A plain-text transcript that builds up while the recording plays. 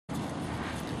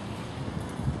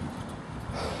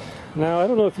Now, I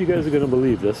don't know if you guys are going to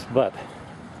believe this, but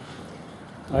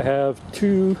I have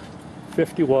two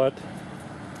 50-watt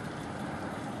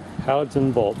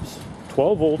halogen bulbs,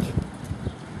 12 volt,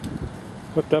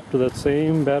 hooked up to that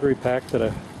same battery pack that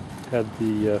I had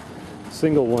the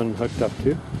single one hooked up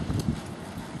to.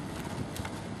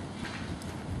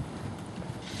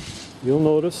 You'll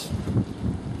notice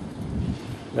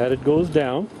that it goes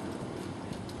down,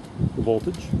 the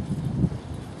voltage,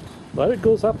 but it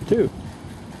goes up too.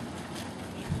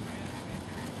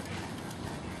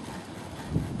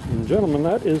 And gentlemen,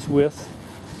 that is with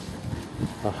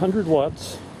 100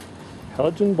 watts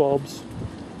halogen bulbs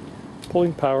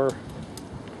pulling power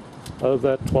out of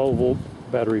that 12 volt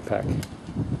battery pack.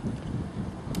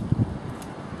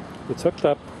 It's hooked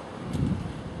up,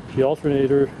 the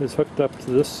alternator is hooked up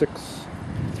to this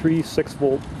three 6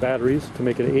 volt batteries to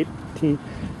make it an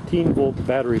 18 volt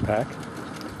battery pack,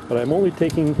 but I'm only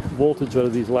taking voltage out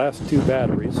of these last two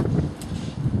batteries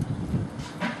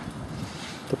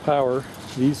to power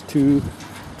these two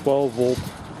 12 volt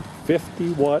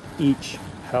 50 watt each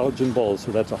halogen bulbs.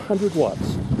 So that's 100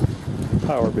 watts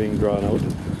power being drawn out.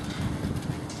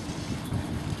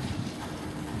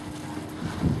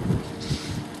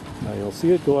 Now you'll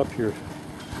see it go up here.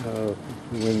 The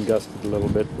wind gusted a little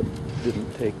bit, but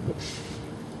didn't take. But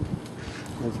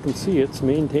as you can see, it's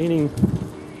maintaining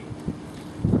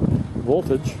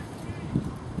voltage,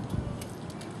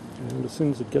 and as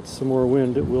soon as it gets some more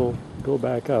wind, it will go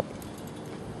back up.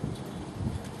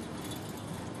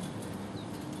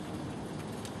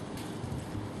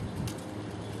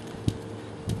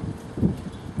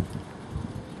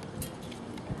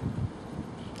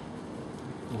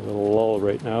 A little lull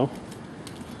right now.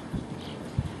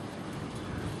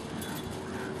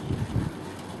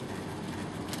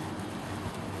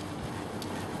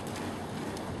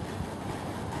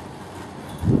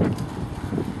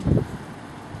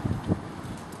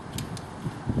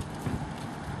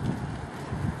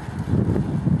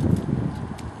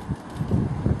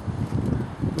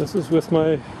 This is with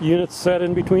my units set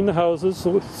in between the houses,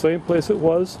 so it's the same place it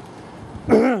was.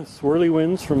 Swirly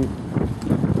winds from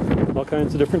all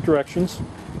kinds of different directions.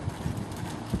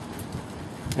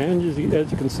 And as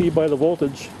you can see by the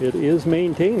voltage, it is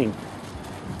maintaining.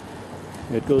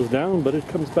 It goes down, but it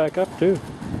comes back up too.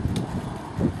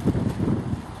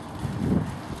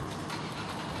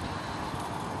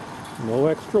 No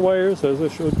extra wires, as I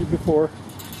showed you before.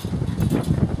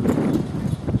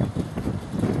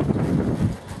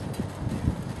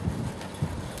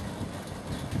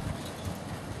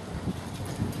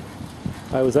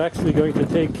 I was actually going to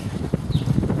take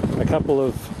a couple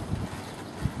of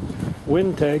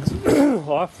wind tags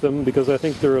off them because I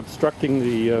think they're obstructing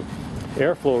the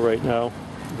airflow right now.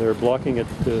 They're blocking it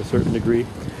to a certain degree.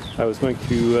 I was going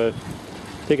to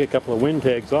take a couple of wind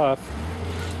tags off,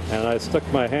 and I stuck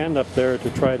my hand up there to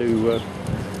try to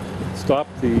stop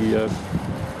the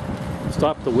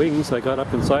wings. I got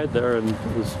up inside there and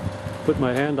put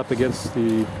my hand up against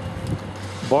the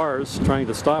bars trying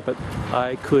to stop it.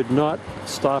 I could not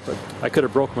stop it. I could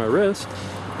have broke my wrist,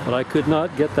 but I could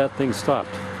not get that thing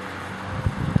stopped.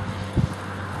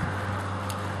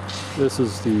 This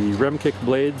is the REMKICK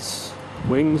blades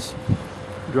wings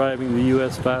driving the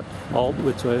US batt alt,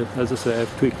 which as I say,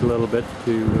 I've tweaked a little bit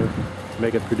to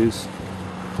make it produce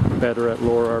better at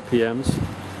lower RPMs.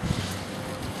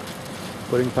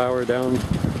 Putting power down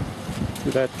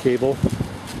to that cable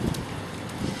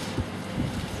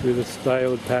through this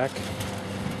diode pack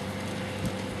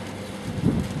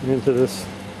into this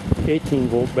 18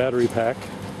 volt battery pack,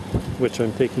 which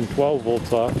I'm taking 12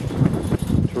 volts off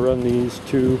to run these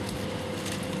two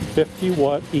 50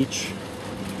 watt each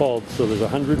bulbs. So there's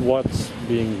 100 watts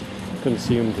being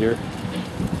consumed here.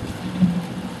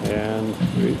 And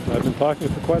I've been talking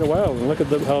for quite a while, and look at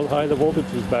how high the voltage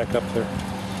is back up there.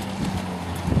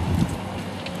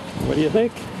 What do you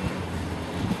think?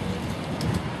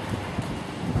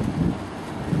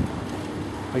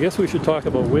 I guess we should talk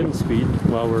about wind speed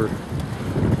while we're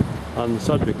on the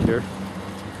subject here,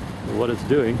 what it's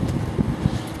doing.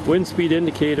 Wind speed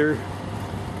indicator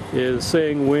is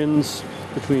saying winds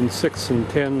between 6 and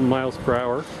 10 miles per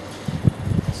hour,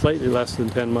 slightly less than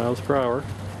 10 miles per hour.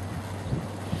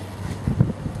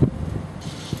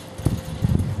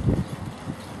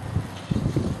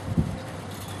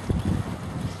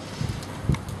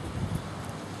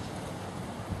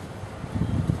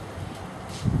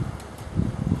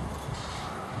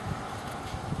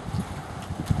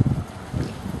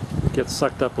 Gets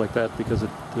sucked up like that because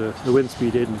the wind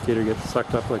speed indicator gets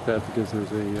sucked up like that because there's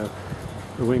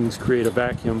the wings create a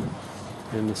vacuum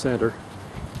in the center.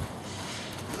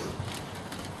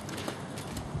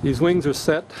 These wings are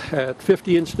set at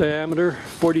 50-inch diameter,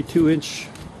 42-inch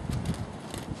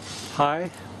high.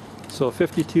 So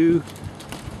 52,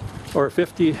 or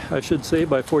 50 I should say,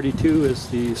 by 42 is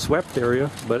the swept area.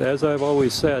 But as I've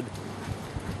always said,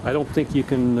 I don't think you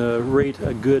can rate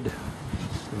a good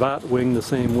vawt wing the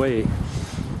same way.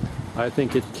 I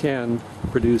think it can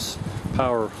produce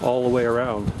power all the way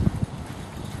around.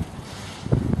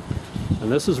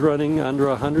 And this is running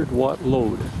under a 100-watt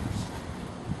load.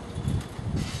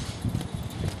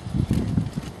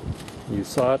 You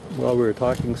saw it while we were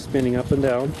talking, spinning up and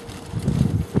down.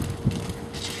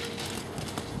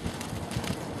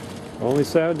 The only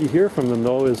sound you hear from them,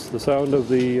 though, is the sound of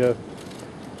the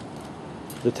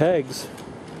tags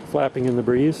flapping in the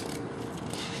breeze.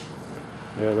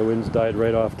 Yeah, the wind's died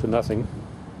right off to nothing.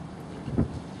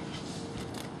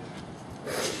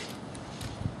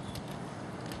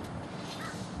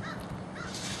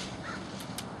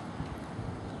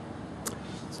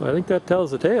 So I think that tells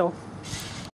the tale.